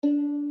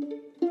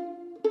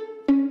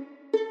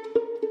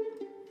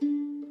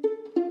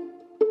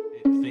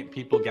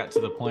think people get to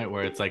the point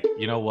where it's like,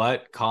 you know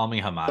what? Call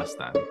me Hamas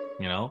then,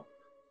 you know?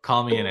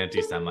 Call me an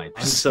anti-Semite.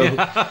 And so,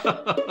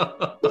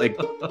 like,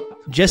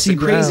 Jesse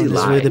it's a crazy Brown is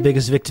lie. really the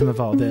biggest victim of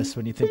all this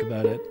when you think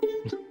about it.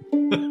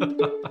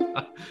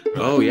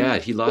 Oh, yeah,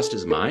 he lost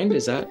his mind?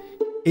 Is that?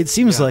 It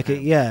seems like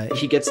it, yeah.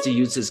 He gets to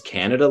use his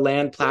Canada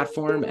Land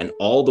platform and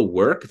all the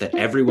work that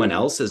everyone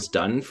else has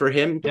done for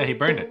him. Yeah, he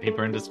burned it. He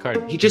burned his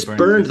card. He just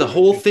burned the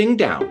whole thing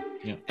down.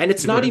 Yeah. And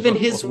it's not even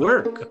his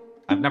work.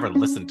 I've never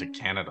listened to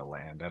Canada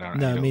Land.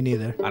 No, me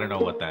neither. I don't know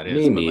what that is.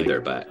 Me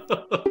neither, but...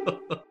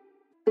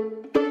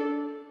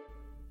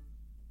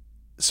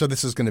 So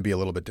this is going to be a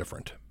little bit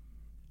different.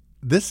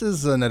 This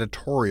is an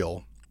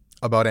editorial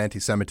about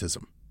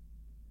anti-Semitism.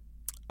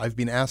 I've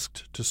been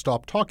asked to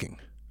stop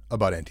talking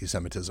about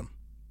anti-Semitism.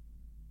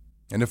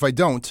 And if I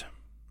don't,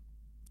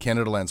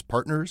 Canada Land's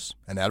partners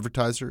and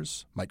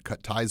advertisers might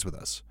cut ties with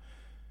us.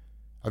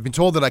 I've been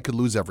told that I could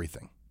lose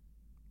everything.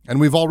 And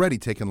we've already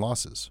taken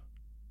losses.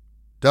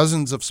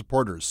 Dozens of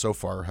supporters so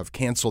far have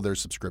canceled their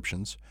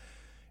subscriptions.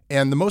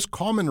 And the most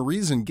common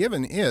reason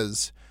given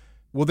is,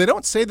 well, they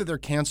don't say that they're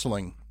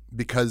canceling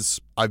because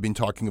I've been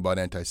talking about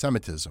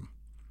anti-Semitism.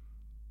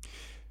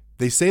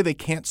 They say they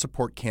can't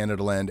support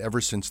Canada Land ever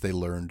since they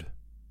learned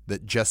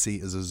that Jesse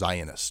is a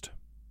Zionist.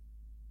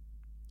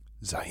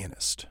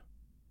 Zionist.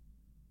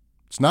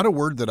 It's not a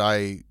word that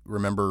I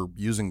remember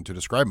using to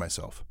describe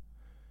myself,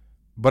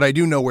 but I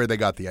do know where they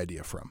got the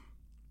idea from.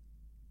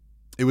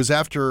 It was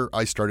after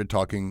I started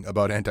talking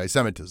about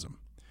anti-Semitism.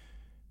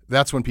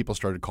 That's when people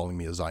started calling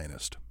me a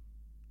Zionist.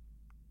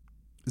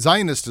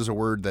 Zionist is a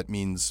word that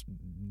means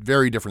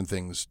very different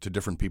things to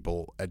different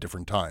people at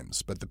different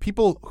times. But the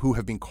people who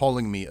have been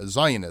calling me a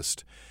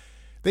Zionist,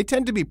 they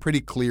tend to be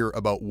pretty clear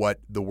about what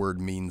the word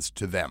means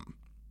to them.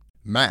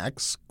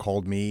 Max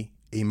called me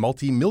a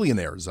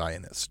multi-millionaire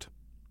Zionist.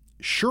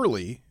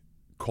 Shirley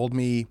called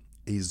me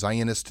a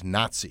Zionist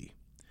Nazi.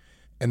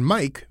 And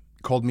Mike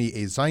called me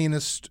a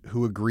Zionist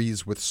who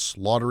agrees with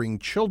slaughtering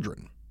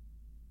children.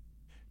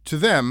 To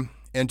them,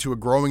 and to a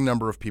growing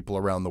number of people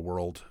around the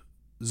world,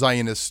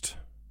 Zionist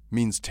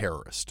means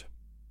terrorist.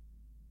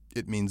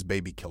 It means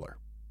baby killer.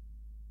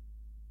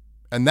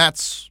 And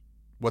that's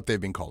what they've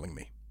been calling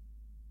me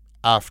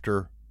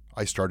after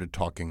I started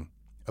talking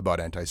about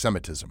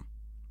anti-Semitism.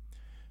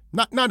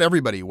 Not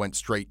everybody went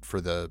straight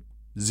for the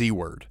Z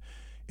word.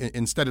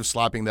 Instead of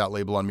slapping that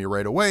label on me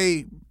right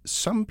away,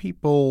 some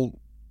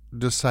people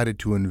decided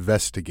to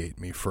investigate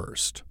me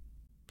first.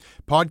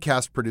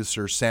 Podcast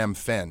producer Sam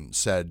Fenn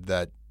said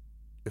that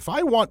if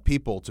I want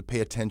people to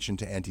pay attention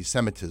to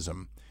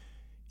anti-Semitism,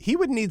 he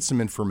would need some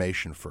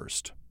information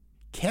first.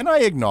 Can I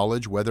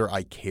acknowledge whether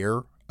I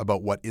care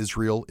about what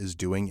Israel is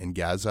doing in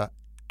Gaza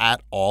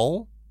at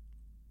all?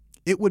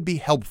 It would be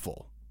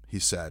helpful, he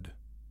said,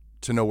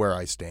 to know where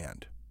I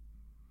stand.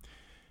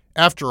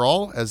 After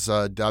all, as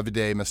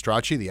Davide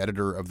Mastracci, the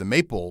editor of The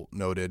Maple,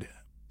 noted,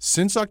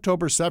 since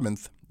October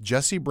 7th,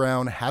 Jesse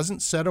Brown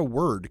hasn't said a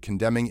word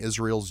condemning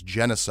Israel's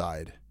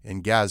genocide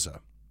in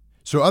Gaza.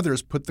 So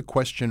others put the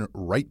question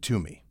right to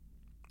me.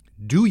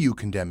 Do you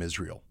condemn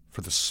Israel for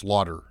the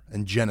slaughter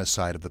and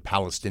genocide of the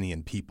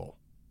Palestinian people?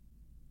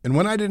 And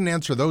when I didn't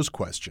answer those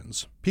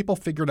questions, people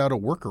figured out a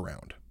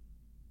workaround.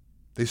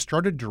 They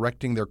started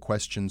directing their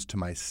questions to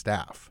my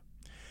staff.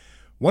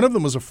 One of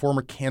them was a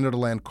former Canada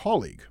Land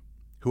colleague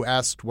who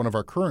asked one of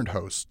our current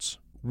hosts,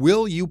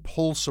 will you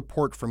pull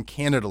support from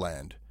Canada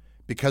Land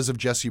because of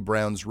Jesse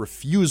Brown's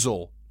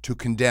refusal to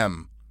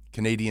condemn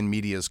Canadian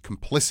media's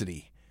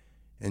complicity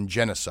in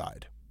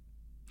genocide?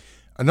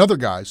 Another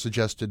guy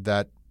suggested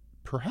that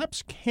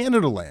perhaps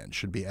Canada Land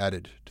should be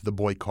added to the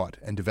boycott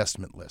and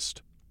divestment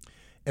list.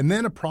 And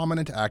then a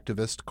prominent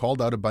activist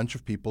called out a bunch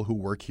of people who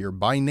work here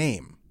by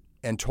name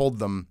and told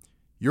them,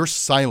 your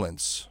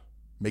silence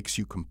makes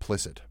you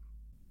complicit.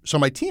 So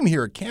my team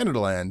here at Canada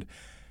Land,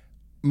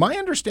 my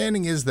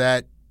understanding is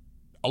that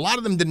a lot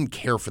of them didn't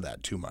care for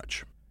that too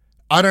much.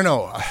 I don't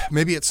know.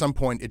 Maybe at some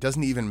point it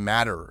doesn't even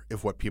matter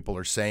if what people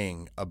are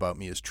saying about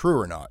me is true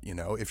or not. You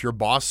know, if your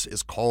boss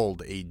is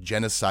called a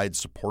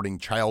genocide-supporting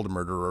child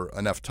murderer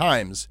enough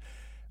times,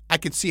 I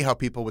could see how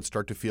people would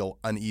start to feel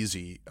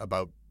uneasy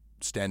about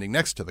standing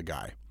next to the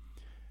guy.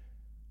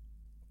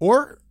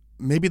 Or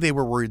maybe they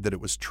were worried that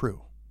it was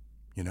true.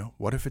 You know,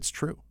 what if it's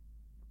true?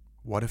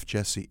 What if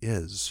Jesse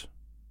is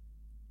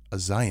a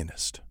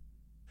Zionist?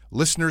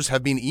 Listeners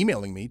have been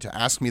emailing me to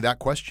ask me that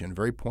question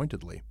very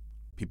pointedly.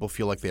 People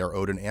feel like they are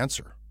owed an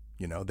answer.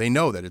 You know, they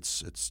know that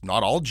it's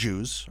not all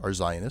Jews are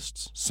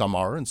Zionists. Some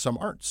are and some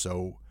aren't.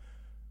 So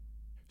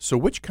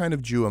which kind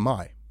of Jew am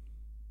I?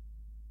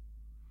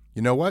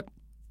 You know what?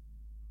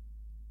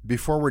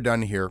 Before we're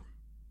done here,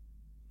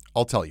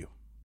 I'll tell you.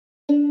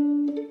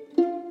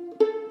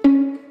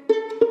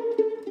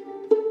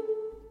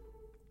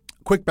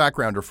 Quick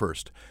backgrounder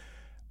first.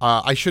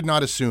 I should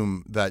not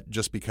assume that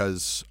just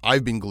because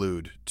I've been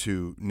glued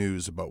to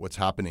news about what's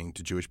happening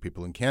to Jewish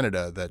people in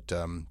Canada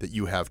that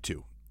you have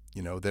too.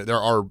 You know, there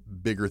are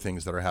bigger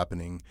things that are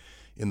happening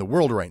in the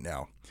world right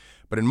now.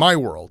 But in my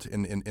world,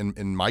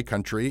 in my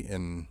country,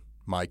 in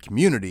my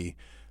community,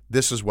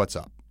 this is what's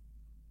up.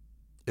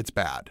 It's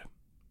bad.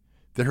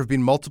 There have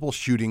been multiple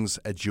shootings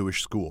at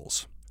Jewish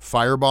schools,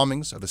 fire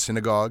bombings of a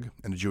synagogue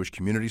and a Jewish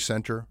community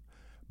center,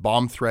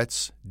 bomb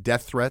threats,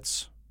 death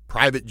threats.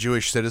 Private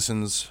Jewish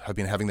citizens have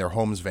been having their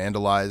homes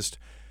vandalized.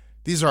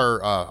 These are,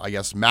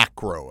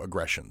 macro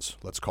aggressions,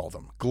 let's call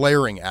them,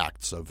 glaring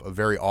acts of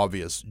very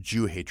obvious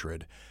Jew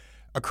hatred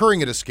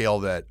occurring at a scale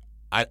that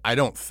I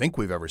don't think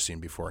we've ever seen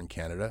before in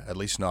Canada, at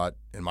least not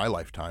in my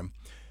lifetime.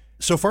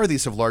 So far,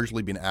 these have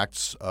largely been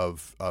acts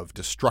of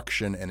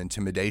destruction and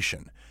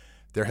intimidation.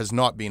 There has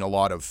not been a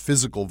lot of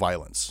physical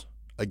violence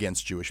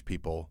against Jewish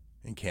people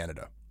in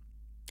Canada.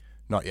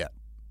 Not yet.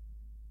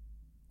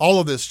 All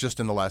of this just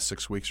in the last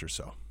 6 weeks or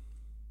so.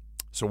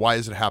 So why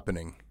is it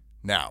happening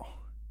now?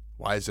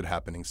 Why is it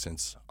happening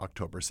since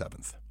October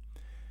 7th?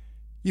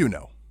 You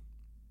know.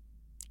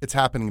 It's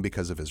happening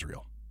because of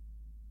Israel.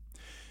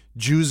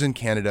 Jews in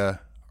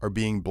Canada are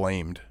being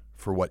blamed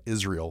for what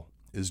Israel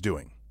is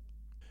doing.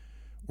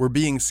 We're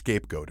being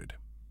scapegoated.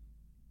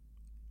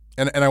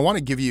 And I want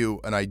to give you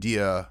an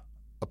idea,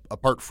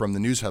 apart from the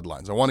news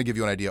headlines, I want to give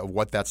you an idea of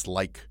what that's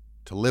like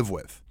to live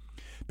with.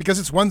 Because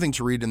it's one thing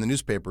to read in the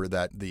newspaper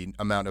that the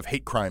amount of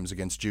hate crimes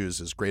against Jews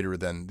is greater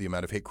than the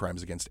amount of hate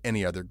crimes against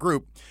any other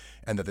group,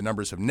 and that the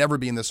numbers have never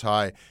been this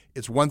high.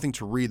 It's one thing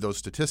to read those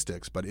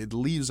statistics, but it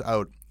leaves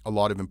out a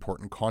lot of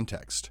important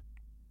context.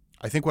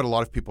 I think what a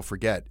lot of people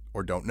forget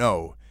or don't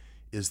know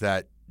is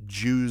that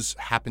Jews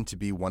happen to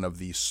be one of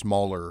the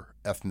smaller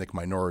ethnic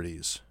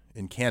minorities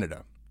in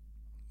Canada.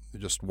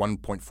 They're just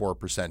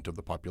 1.4% of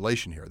the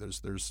population here.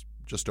 There's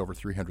just over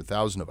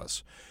 300,000 of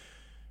us.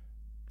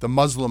 The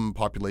Muslim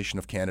population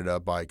of Canada,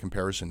 by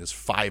comparison, is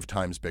 5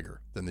 times bigger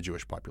than the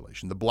Jewish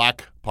population. The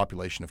black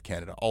population of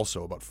Canada,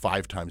 also about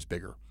 5 times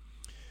bigger.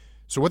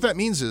 So what that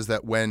means is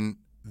that when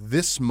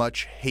this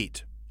much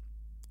hate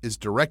is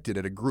directed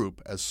at a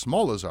group as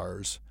small as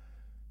ours,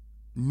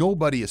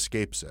 nobody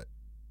escapes it.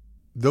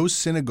 Those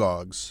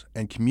synagogues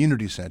and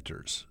community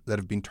centers that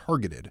have been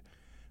targeted,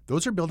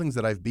 those are buildings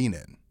that I've been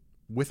in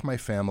with my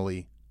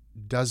family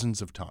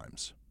dozens of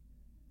times.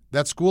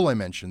 That school I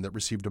mentioned that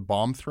received a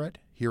bomb threat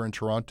here in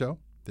Toronto,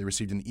 they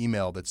received an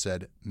email that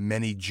said,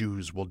 "Many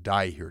Jews will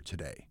die here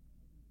today."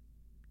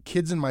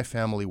 Kids in my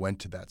family went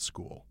to that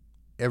school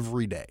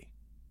every day.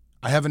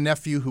 I have a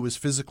nephew who was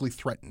physically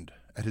threatened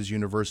at his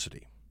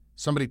university.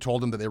 Somebody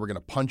told him that they were going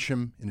to punch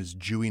him in his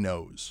Jewy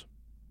nose.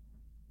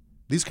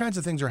 These kinds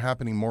of things are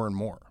happening more and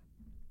more.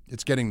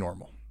 It's getting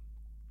normal.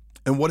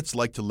 And what it's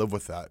like to live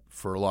with that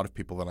for a lot of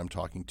people that I'm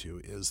talking to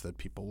is that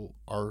people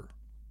are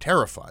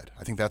terrified.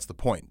 I think that's the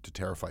point, to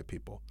terrify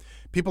people.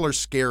 People are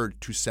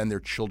scared to send their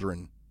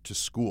children to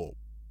school.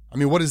 I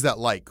mean, what is that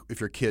like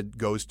if your kid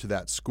goes to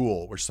that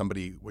school where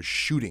somebody was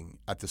shooting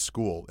at the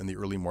school in the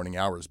early morning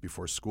hours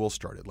before school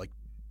started? Like,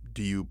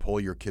 do you pull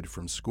your kid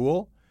from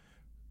school?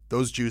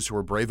 Those Jews who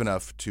were brave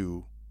enough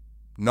to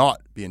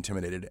not be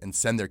intimidated and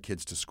send their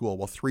kids to school,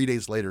 well, 3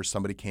 days later,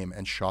 somebody came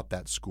and shot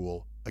that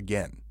school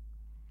again.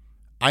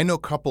 I know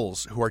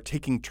couples who are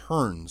taking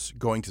turns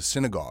going to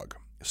synagogue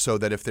so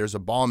that if there's a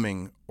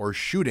bombing or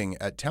shooting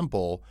at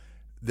temple,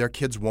 their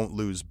kids won't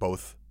lose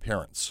both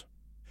parents.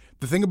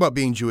 The thing about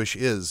being Jewish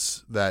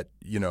is that,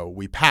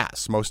 we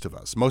pass, most of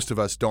us. Most of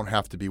us don't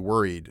have to be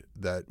worried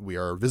that we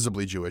are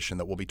visibly Jewish and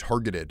that we'll be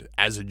targeted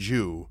as a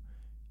Jew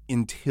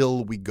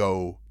until we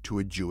go to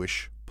a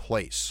Jewish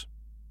place.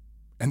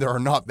 And there are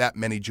not that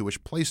many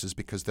Jewish places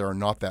because there are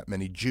not that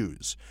many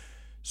Jews.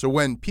 So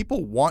when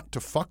people want to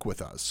fuck with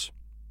us,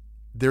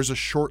 there's a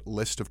short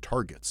list of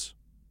targets.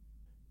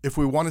 If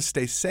we want to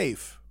stay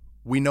safe,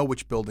 we know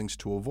which buildings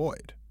to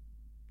avoid.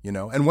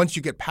 And once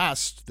you get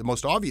past the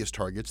most obvious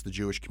targets, the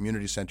Jewish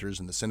community centers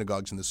and the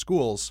synagogues and the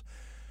schools,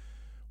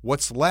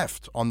 what's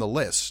left on the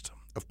list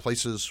of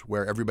places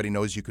where everybody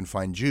knows you can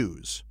find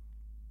Jews?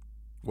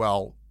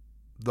 Well,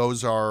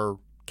 those are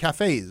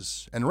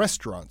cafes and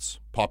restaurants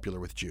popular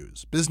with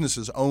Jews,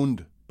 businesses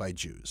owned by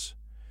Jews.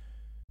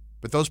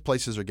 But those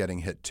places are getting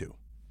hit too.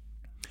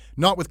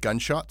 Not with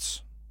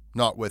gunshots,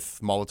 not with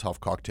Molotov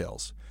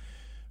cocktails,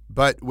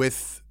 but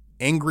with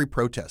angry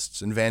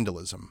protests and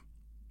vandalism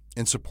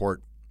in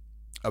support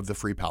of the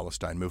Free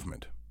Palestine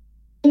movement.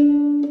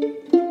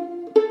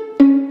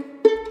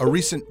 A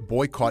recent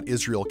Boycott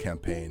Israel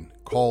campaign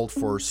called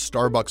for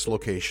Starbucks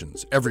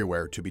locations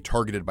everywhere to be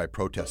targeted by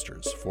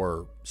protesters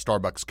for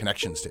Starbucks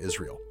connections to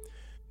Israel.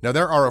 Now,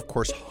 there are, of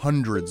course,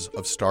 hundreds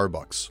of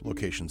Starbucks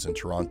locations in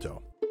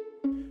Toronto,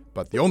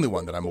 but the only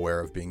one that I'm aware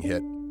of being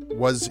hit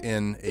was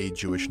in a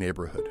Jewish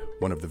neighborhood,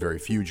 one of the very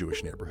few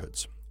Jewish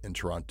neighborhoods in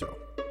Toronto.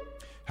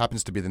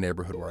 Happens to be the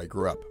neighborhood where I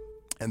grew up,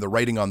 and the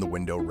writing on the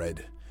window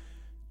read,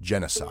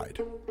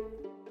 "Genocide."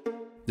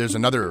 There's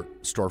another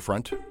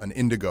storefront, an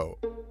Indigo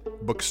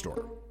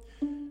bookstore,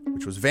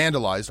 which was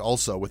vandalized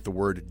also with the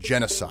word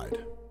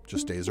genocide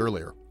just days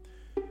earlier.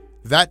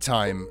 That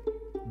time,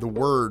 the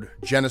word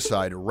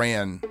genocide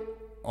ran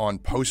on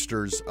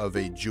posters of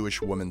a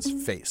Jewish woman's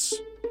face,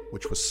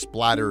 which was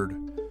splattered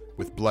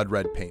with blood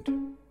red paint.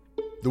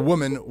 The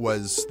woman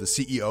was the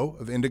CEO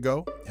of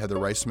Indigo, Heather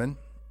Reisman,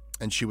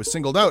 and she was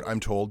singled out, I'm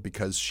told,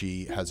 because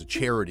she has a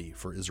charity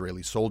for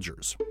Israeli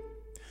soldiers.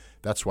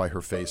 That's why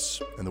her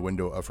face and the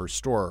window of her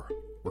store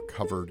were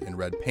covered in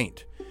red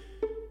paint.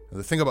 And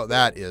the thing about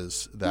that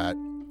is that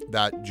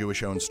that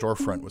Jewish-owned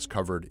storefront was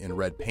covered in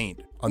red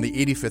paint on the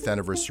 85th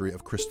anniversary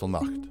of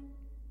Kristallnacht,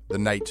 the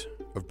night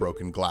of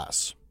broken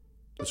glass.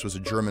 This was a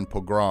German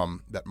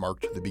pogrom that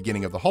marked the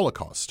beginning of the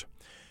Holocaust.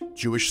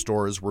 Jewish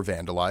stores were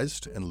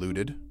vandalized and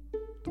looted.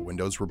 The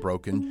windows were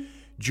broken.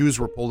 Jews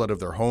were pulled out of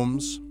their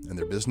homes and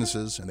their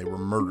businesses, and they were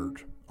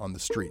murdered on the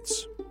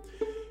streets.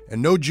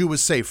 And no Jew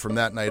was safe from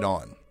that night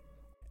on.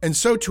 And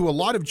so to a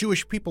lot of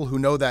Jewish people who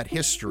know that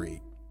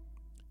history,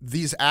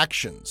 these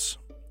actions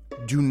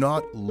do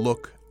not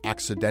look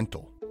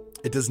accidental.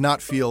 It does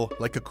not feel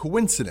like a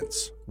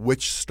coincidence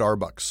which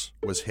Starbucks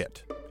was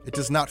hit. It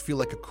does not feel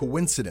like a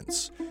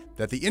coincidence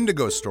that the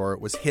Indigo store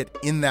was hit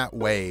in that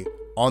way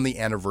on the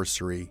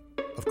anniversary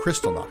of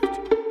Kristallnacht.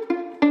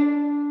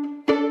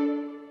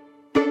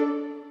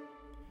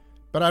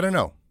 But I don't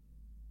know.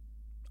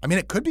 I mean,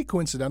 it could be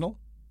coincidental.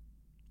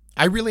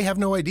 I really have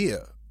no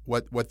idea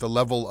what the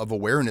level of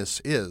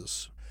awareness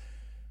is.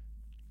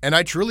 And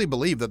I truly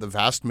believe that the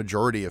vast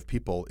majority of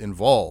people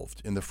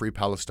involved in the Free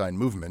Palestine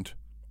movement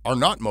are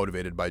not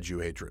motivated by Jew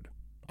hatred.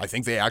 I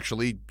think they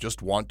actually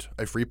just want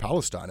a free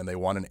Palestine and they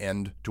want an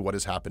end to what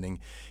is happening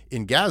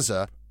in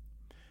Gaza.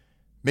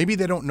 Maybe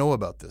they don't know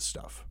about this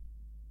stuff.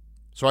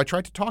 So I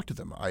tried to talk to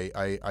them.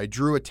 I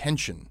drew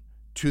attention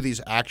to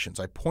these actions.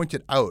 I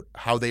pointed out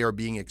how they are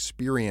being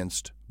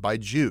experienced by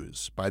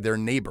Jews, by their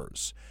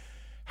neighbors,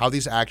 how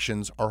these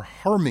actions are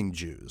harming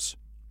Jews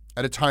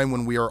at a time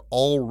when we are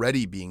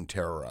already being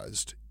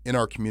terrorized in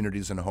our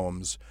communities and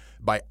homes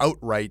by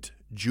outright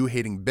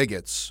Jew-hating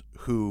bigots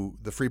who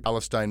the Free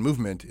Palestine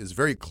movement is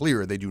very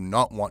clear they do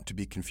not want to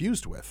be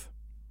confused with.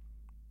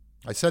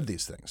 I said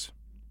these things.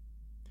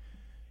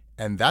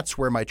 And that's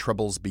where my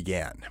troubles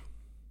began.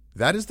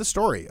 That is the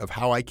story of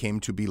how I came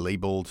to be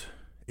labeled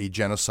a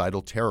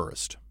genocidal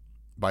terrorist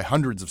by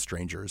hundreds of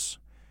strangers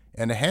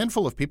and a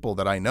handful of people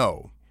that I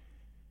know.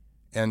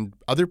 And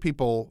other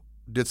people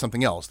did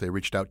something else. They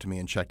reached out to me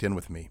and checked in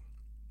with me.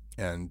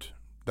 And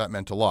that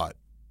meant a lot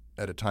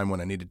at a time when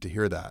I needed to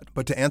hear that.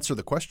 But to answer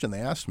the question they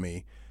asked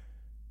me,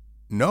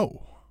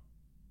 no,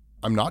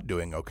 I'm not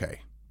doing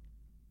okay.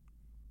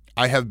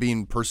 I have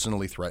been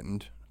personally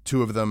threatened.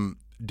 2 of them,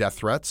 death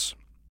threats.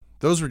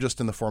 Those were just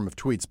in the form of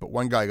tweets, but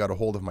one guy got a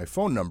hold of my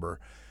phone number.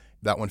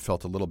 That one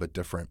felt a little bit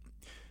different.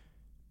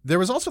 There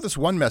was also this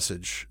one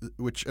message,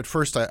 which at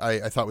first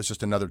I thought was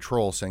just another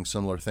troll saying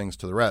similar things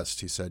to the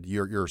rest. He said,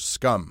 you're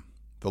scum,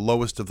 the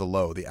lowest of the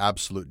low, the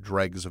absolute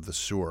dregs of the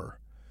sewer.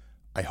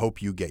 I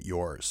hope you get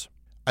yours.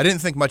 I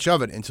didn't think much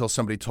of it until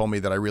somebody told me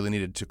that I really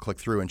needed to click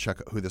through and check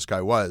out who this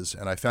guy was,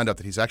 and I found out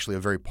that he's actually a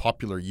very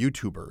popular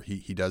YouTuber.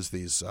 He does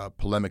these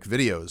polemic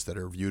videos that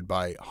are viewed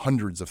by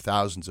hundreds of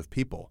thousands of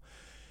people.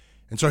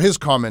 And so his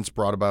comments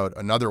brought about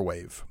another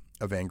wave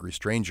of angry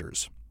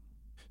strangers.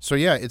 So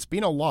yeah, it's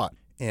been a lot,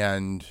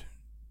 and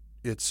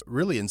it's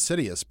really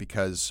insidious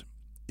because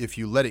if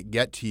you let it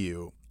get to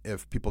you,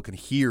 if people can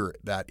hear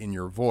that in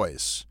your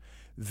voice,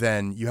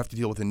 then you have to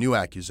deal with a new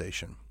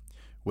accusation,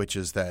 which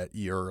is that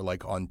you're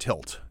like on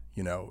tilt.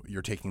 You know,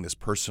 you're taking this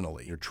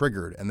personally, you're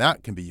triggered, and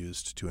that can be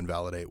used to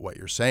invalidate what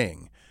you're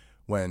saying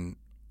when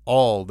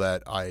all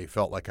that I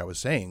felt like I was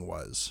saying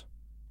was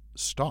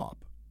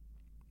stop.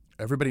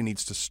 Everybody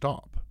needs to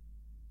stop.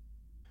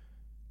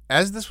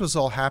 As this was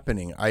all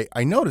happening,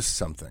 I noticed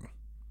something.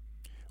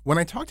 When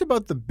I talked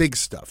about the big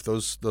stuff,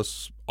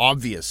 those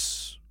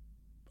obvious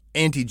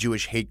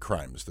anti-Jewish hate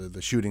crimes,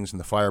 the shootings and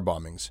the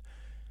firebombings,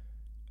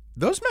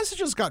 those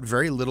messages got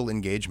very little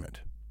engagement.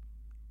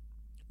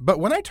 But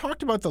when I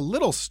talked about the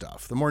little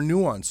stuff, the more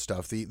nuanced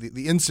stuff,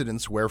 the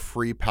incidents where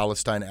Free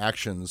Palestine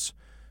actions,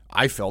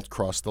 I felt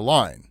crossed the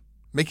line,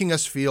 making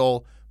us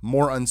feel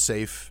more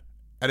unsafe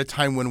at a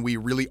time when we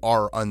really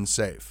are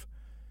unsafe.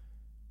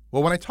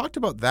 Well, when I talked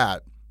about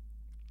that,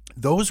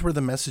 those were the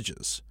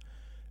messages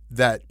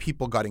that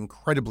people got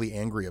incredibly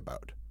angry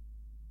about.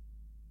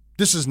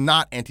 This is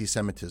not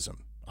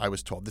anti-Semitism, I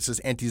was told. This is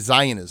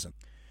anti-Zionism.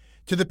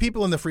 To the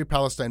people in the Free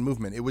Palestine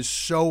movement, it was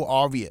so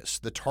obvious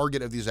the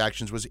target of these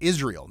actions was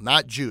Israel,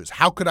 not Jews.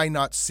 How could I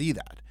not see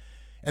that?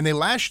 And they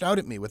lashed out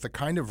at me with the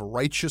kind of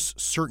righteous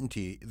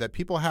certainty that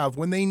people have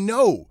when they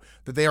know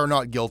that they are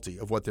not guilty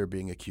of what they're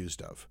being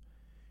accused of.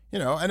 You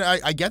know, and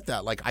I get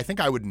that. Like, I think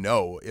I would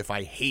know if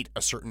I hate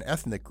a certain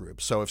ethnic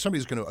group. So if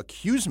somebody's going to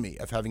accuse me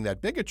of having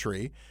that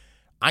bigotry,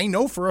 I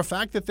know for a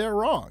fact that they're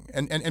wrong.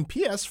 And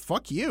P.S.,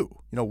 fuck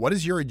you. You know, what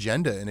is your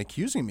agenda in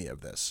accusing me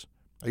of this?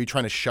 Are you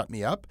trying to shut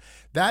me up?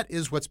 That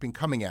is what's been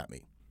coming at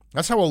me.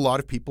 That's how a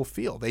lot of people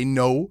feel. They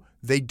know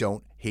they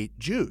don't hate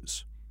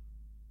Jews.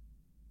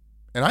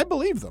 And I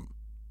believe them.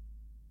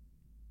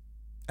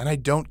 And I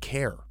don't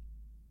care.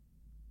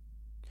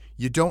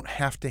 You don't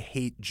have to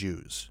hate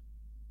Jews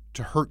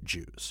to hurt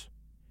Jews.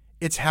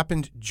 It's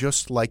happened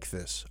just like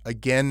this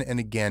again and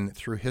again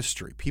through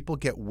history. People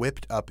get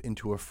whipped up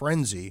into a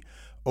frenzy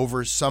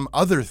over some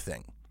other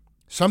thing,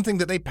 something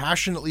that they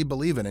passionately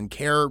believe in and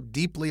care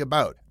deeply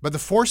about. But the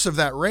force of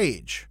that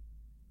rage,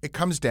 it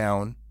comes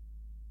down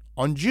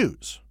on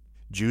Jews.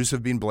 Jews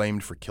have been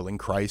blamed for killing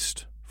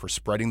Christ, for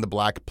spreading the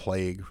Black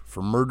Plague,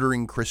 for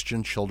murdering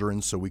Christian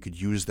children so we could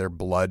use their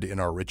blood in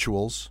our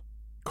rituals.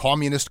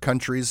 Communist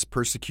countries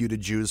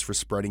persecuted Jews for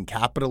spreading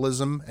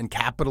capitalism, and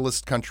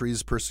capitalist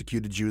countries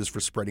persecuted Jews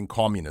for spreading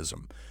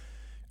communism.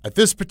 At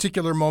this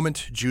particular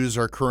moment, Jews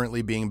are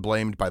currently being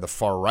blamed by the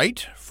far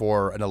right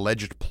for an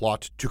alleged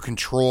plot to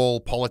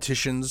control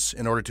politicians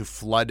in order to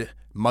flood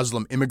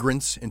Muslim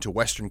immigrants into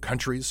Western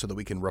countries so that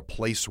we can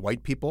replace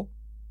white people.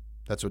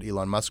 That's what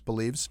Elon Musk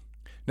believes.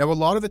 Now, a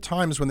lot of the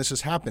times when this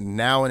has happened,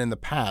 now and in the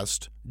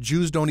past,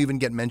 Jews don't even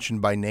get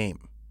mentioned by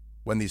name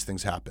when these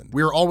things happen.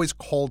 We are always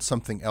called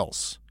something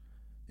else.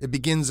 It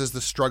begins as the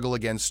struggle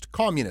against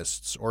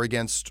communists, or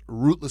against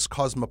rootless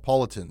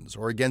cosmopolitans,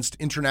 or against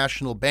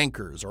international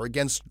bankers, or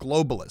against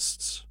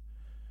globalists,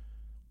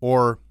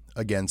 or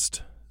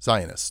against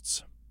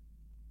Zionists.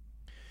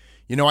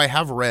 You know, I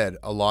have read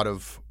a lot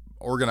of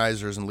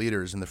organizers and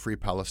leaders in the Free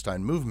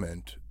Palestine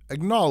movement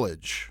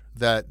acknowledge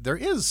that there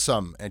is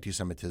some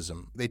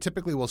anti-Semitism. They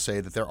typically will say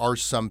that there are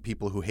some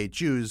people who hate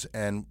Jews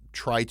and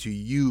try to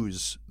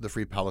use the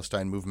Free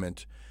Palestine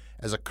movement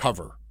as a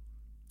cover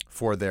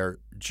for their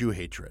Jew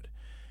hatred.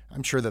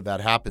 I'm sure that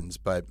that happens,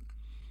 but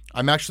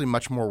I'm actually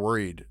much more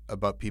worried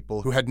about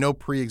people who had no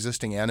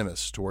pre-existing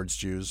animus towards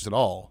Jews at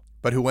all,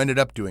 but who ended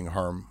up doing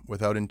harm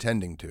without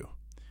intending to.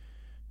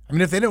 I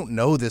mean, if they don't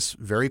know this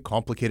very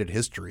complicated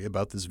history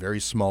about this very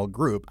small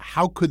group,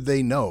 how could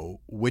they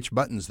know which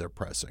buttons they're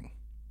pressing?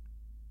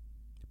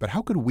 But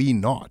how could we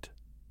not?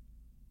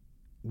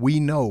 We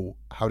know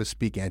how to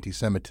speak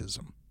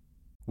anti-Semitism.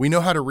 We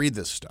know how to read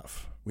this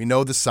stuff. We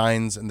know the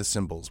signs and the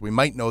symbols. We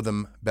might know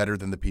them better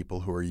than the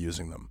people who are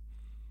using them.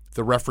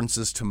 The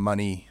references to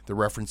money, the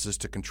references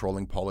to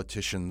controlling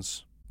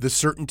politicians, the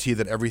certainty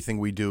that everything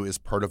we do is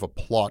part of a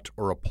plot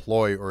or a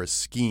ploy or a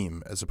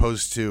scheme, as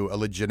opposed to a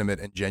legitimate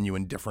and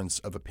genuine difference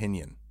of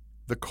opinion.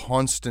 The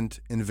constant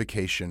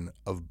invocation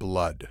of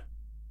blood.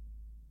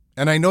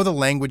 And I know the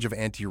language of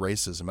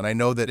anti-racism, and I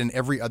know that in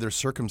every other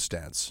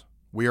circumstance,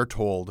 we are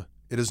told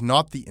it is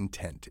not the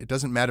intent. It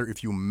doesn't matter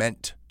if you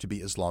meant to be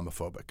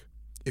Islamophobic.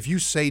 If you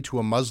say to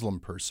a Muslim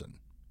person,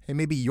 hey,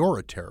 maybe you're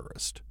a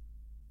terrorist,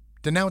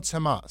 denounce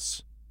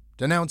Hamas,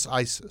 denounce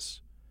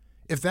ISIS.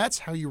 If that's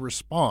how you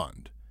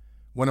respond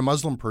when a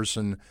Muslim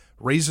person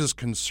raises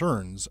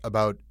concerns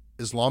about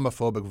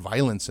Islamophobic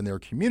violence in their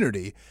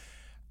community,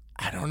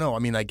 I don't know. I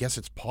mean, I guess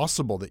it's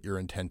possible that your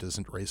intent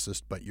isn't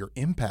racist, but your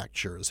impact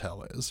sure as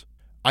hell is.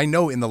 I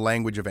know in the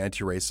language of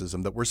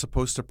anti-racism that we're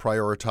supposed to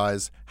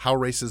prioritize how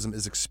racism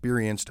is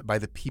experienced by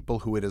the people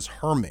who it is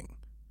harming.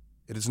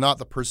 It is not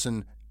the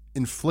person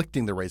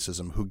inflicting the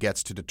racism who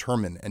gets to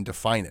determine and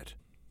define it.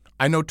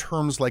 I know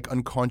terms like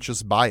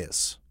unconscious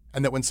bias,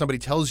 and that when somebody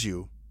tells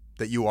you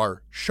that you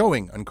are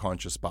showing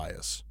unconscious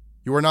bias,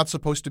 you are not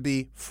supposed to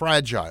be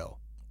fragile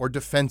or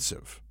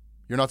defensive.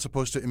 You're not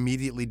supposed to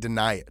immediately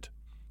deny it.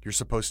 You're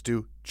supposed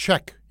to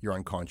check your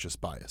unconscious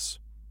bias.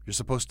 You're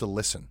supposed to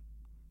listen.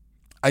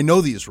 I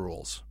know these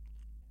rules,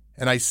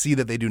 and I see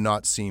that they do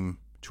not seem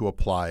to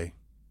apply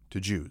to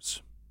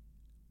Jews.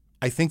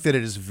 I think that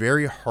it is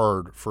very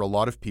hard for a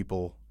lot of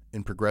people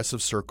in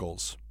progressive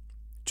circles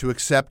to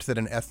accept that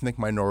an ethnic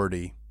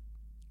minority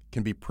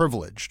can be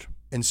privileged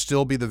and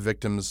still be the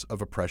victims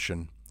of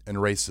oppression and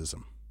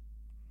racism.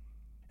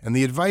 And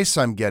the advice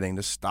I'm getting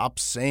to stop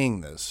saying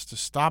this, to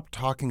stop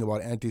talking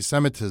about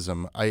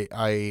anti-Semitism,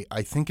 I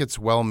think it's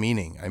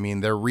well-meaning. I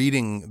mean, they're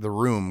reading the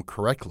room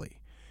correctly.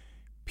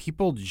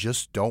 People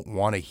just don't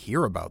want to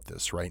hear about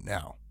this right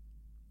now.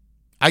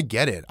 I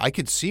get it. I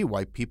could see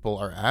why people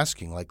are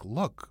asking, like,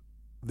 look,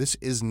 this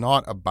is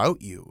not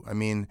about you. I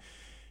mean,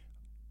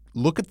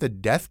 look at the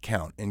death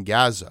count in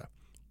Gaza.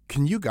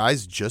 Can you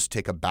guys just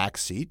take a back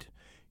seat?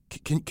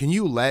 Can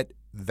you let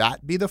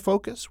that be the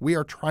focus? We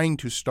are trying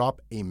to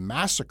stop a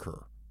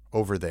massacre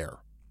over there.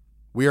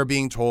 We are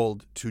being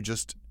told to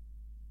just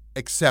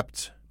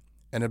accept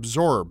and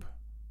absorb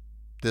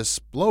this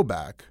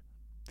blowback,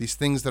 these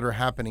things that are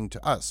happening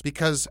to us.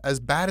 Because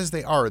as bad as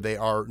they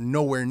are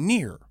nowhere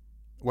near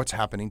what's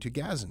happening to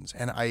Gazans.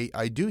 And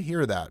I do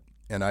hear that,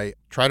 and I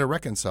try to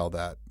reconcile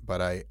that, but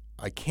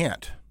I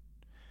can't.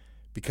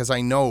 Because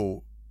I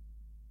know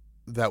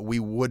that we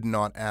would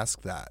not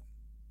ask that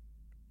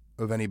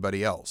of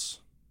anybody else.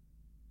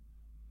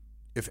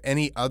 If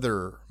any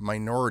other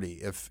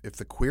minority, if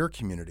the queer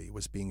community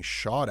was being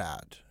shot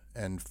at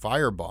and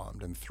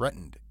firebombed and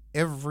threatened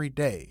every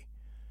day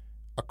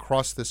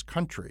across this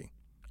country,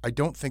 I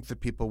don't think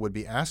that people would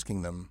be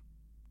asking them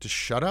to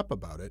shut up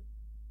about it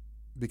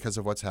because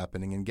of what's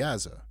happening in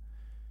Gaza.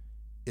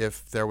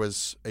 If there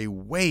was a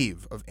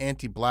wave of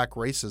anti-black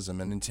racism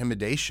and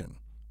intimidation,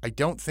 I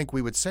don't think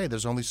we would say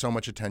there's only so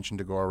much attention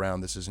to go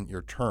around, this isn't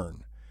your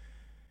turn.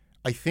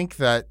 I think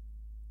that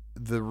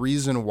the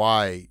reason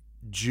why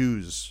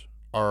Jews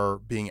are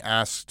being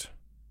asked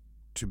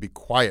to be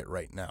quiet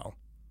right now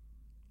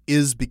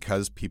is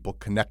because people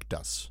connect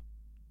us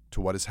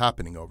to what is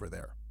happening over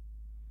there.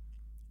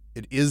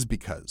 It is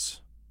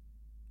because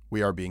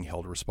we are being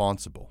held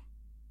responsible.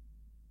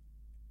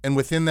 And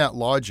within that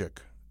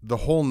logic, the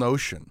whole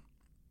notion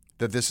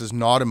that this is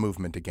not a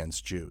movement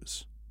against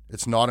Jews.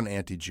 It's not an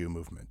anti-Jew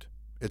movement.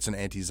 It's an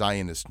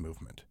anti-Zionist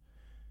movement.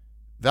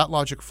 That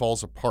logic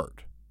falls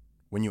apart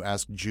when you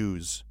ask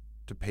Jews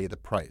to pay the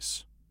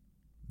price.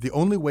 The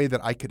only way that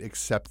I could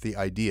accept the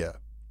idea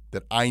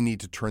that I need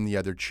to turn the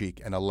other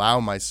cheek and allow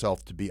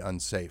myself to be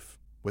unsafe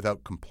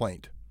without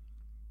complaint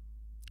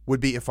would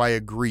be if I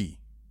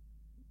agree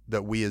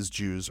that we as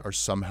Jews are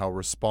somehow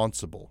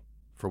responsible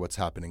for what's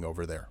happening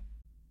over there.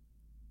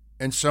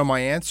 And so my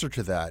answer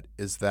to that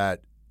is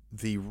that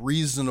the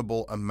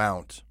reasonable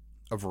amount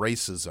of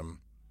racism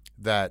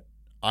that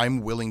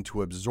I'm willing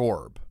to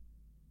absorb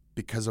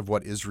because of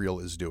what Israel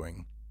is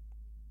doing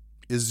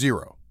is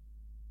zero.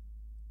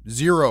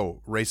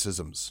 Zero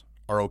racisms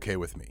are okay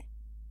with me.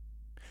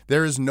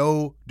 There is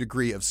no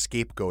degree of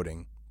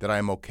scapegoating that I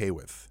am okay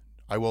with.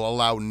 I will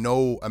allow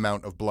no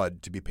amount of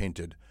blood to be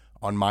painted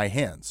on my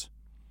hands.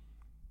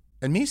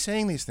 And me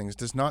saying these things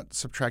does not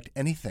subtract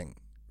anything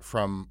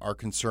from our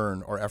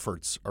concern or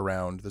efforts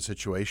around the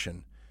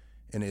situation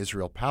in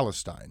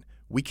Israel-Palestine.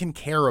 We can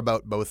care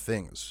about both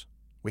things.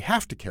 We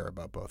have to care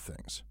about both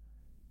things.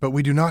 But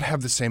we do not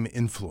have the same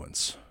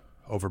influence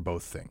over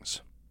both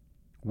things.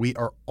 We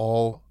are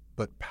all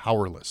but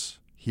powerless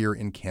here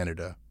in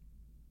Canada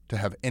to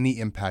have any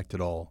impact at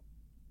all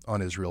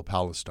on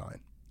Israel-Palestine.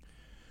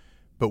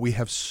 But we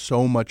have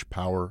so much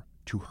power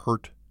to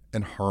hurt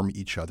and harm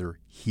each other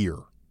here.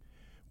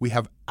 We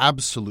have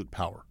absolute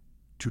power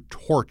to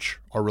torch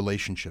our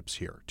relationships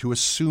here, to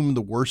assume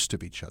the worst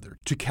of each other,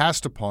 to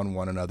cast upon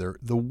one another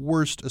the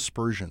worst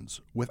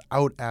aspersions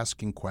without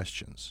asking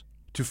questions,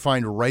 to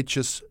find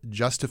righteous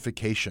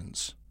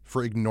justifications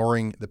for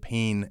ignoring the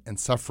pain and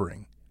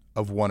suffering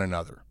of one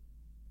another,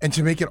 and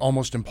to make it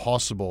almost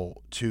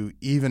impossible to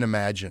even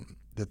imagine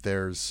that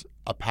there's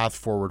a path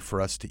forward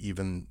for us to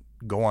even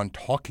go on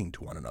talking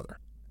to one another.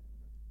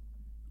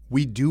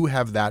 We do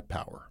have that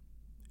power,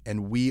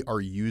 and we are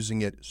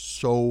using it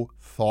so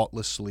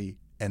thoughtlessly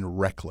and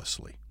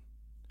recklessly.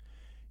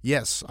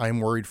 Yes, I'm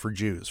worried for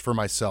Jews, for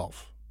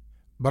myself,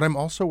 but I'm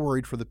also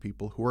worried for the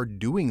people who are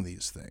doing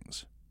these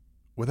things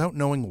without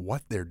knowing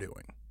what they're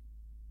doing.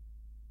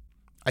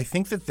 I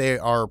think that they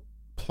are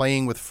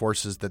playing with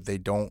forces that they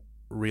don't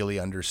really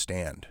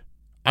understand.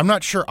 I'm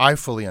not sure I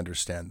fully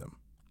understand them.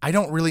 I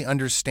don't really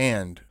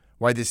understand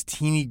why this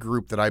teeny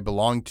group that I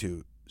belong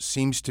to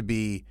seems to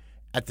be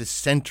at the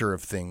center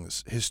of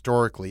things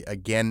historically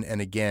again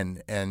and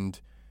again, and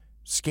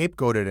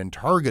scapegoated and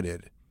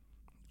targeted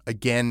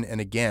again and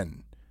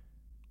again.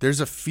 There's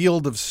a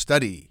field of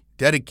study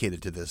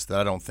dedicated to this that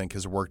I don't think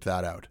has worked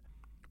that out.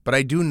 But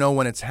I do know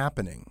when it's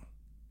happening.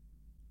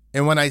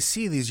 And when I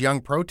see these young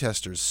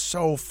protesters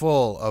so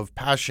full of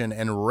passion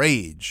and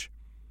rage,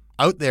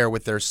 out there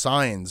with their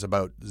signs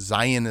about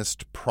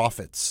Zionist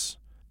prophets,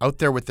 out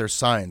there with their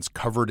signs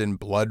covered in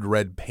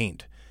blood-red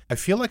paint, I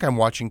feel like I'm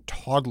watching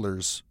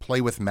toddlers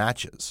play with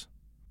matches.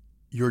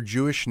 Your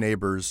Jewish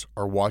neighbors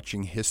are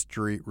watching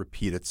history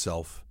repeat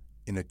itself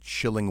in a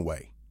chilling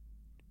way.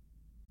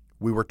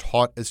 We were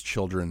taught as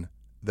children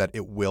that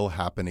it will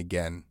happen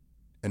again,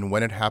 and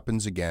when it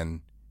happens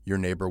again, your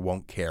neighbor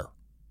won't care.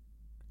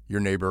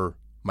 Your neighbor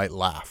might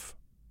laugh.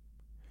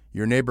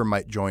 Your neighbor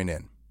might join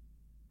in.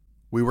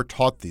 We were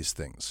taught these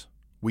things.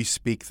 We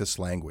speak this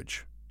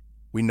language.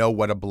 We know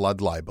what a blood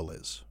libel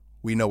is.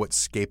 We know what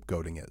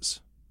scapegoating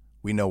is.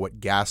 We know what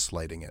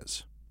gaslighting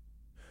is.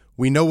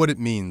 We know what it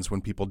means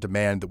when people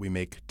demand that we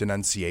make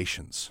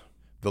denunciations,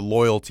 the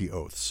loyalty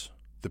oaths,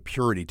 the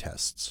purity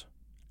tests.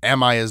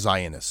 Am I a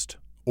Zionist?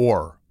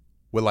 Or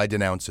will I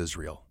denounce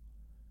Israel?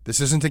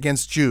 This isn't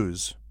against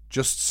Jews,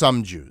 just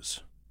some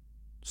Jews.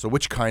 So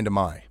which kind am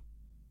I?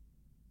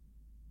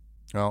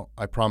 Well,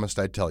 I promised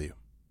I'd tell you.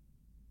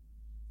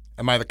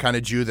 Am I the kind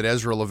of Jew that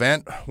Ezra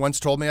Levant once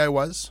told me I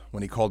was,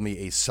 when he called me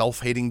a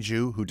self-hating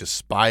Jew who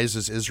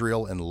despises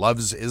Israel and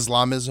loves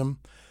Islamism?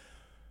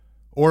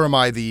 Or am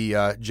I the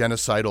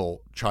genocidal,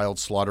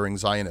 child-slaughtering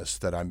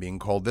Zionist that I'm being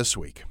called this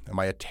week? Am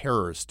I a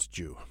terrorist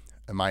Jew?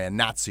 Am I a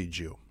Nazi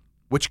Jew?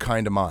 Which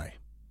kind am I?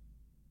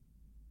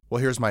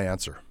 Well, here's my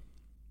answer.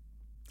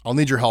 I'll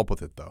need your help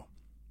with it, though.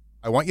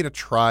 I want you to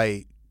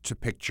try to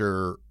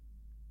picture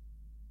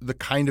the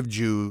kind of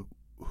Jew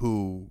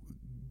who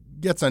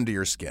gets under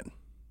your skin.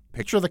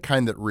 Picture the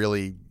kind that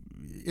really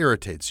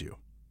irritates you.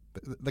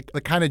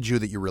 The kind of Jew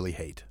that you really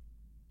hate.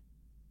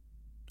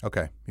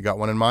 Okay, you got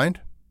one in mind?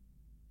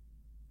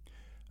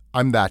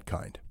 I'm that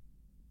kind.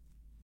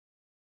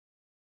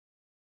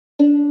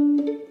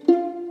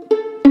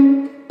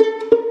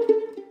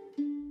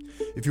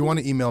 If you want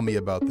to email me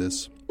about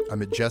this,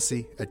 I'm at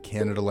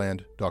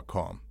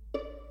jesse@canadaland.com.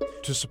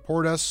 To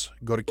support us,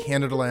 go to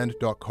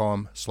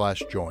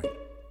canadaland.com/join.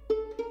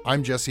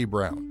 I'm Jesse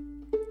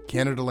Brown.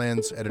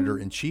 Canadaland's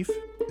editor-in-chief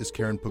is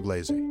Karen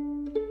Pugliese.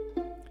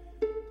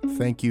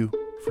 Thank you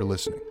for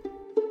listening.